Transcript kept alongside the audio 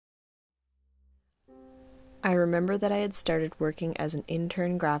I remember that I had started working as an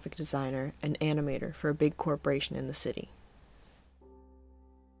intern graphic designer and animator for a big corporation in the city.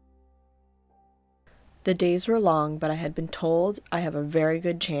 The days were long, but I had been told I have a very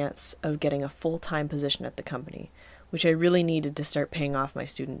good chance of getting a full-time position at the company, which I really needed to start paying off my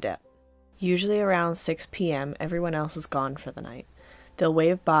student debt. Usually around 6 p.m., everyone else is gone for the night. They'll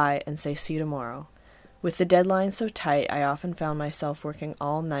wave bye and say see you tomorrow. With the deadline so tight, I often found myself working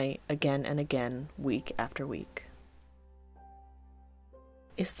all night, again and again, week after week.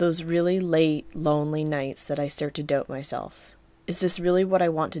 It's those really late, lonely nights that I start to doubt myself. Is this really what I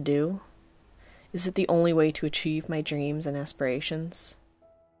want to do? Is it the only way to achieve my dreams and aspirations?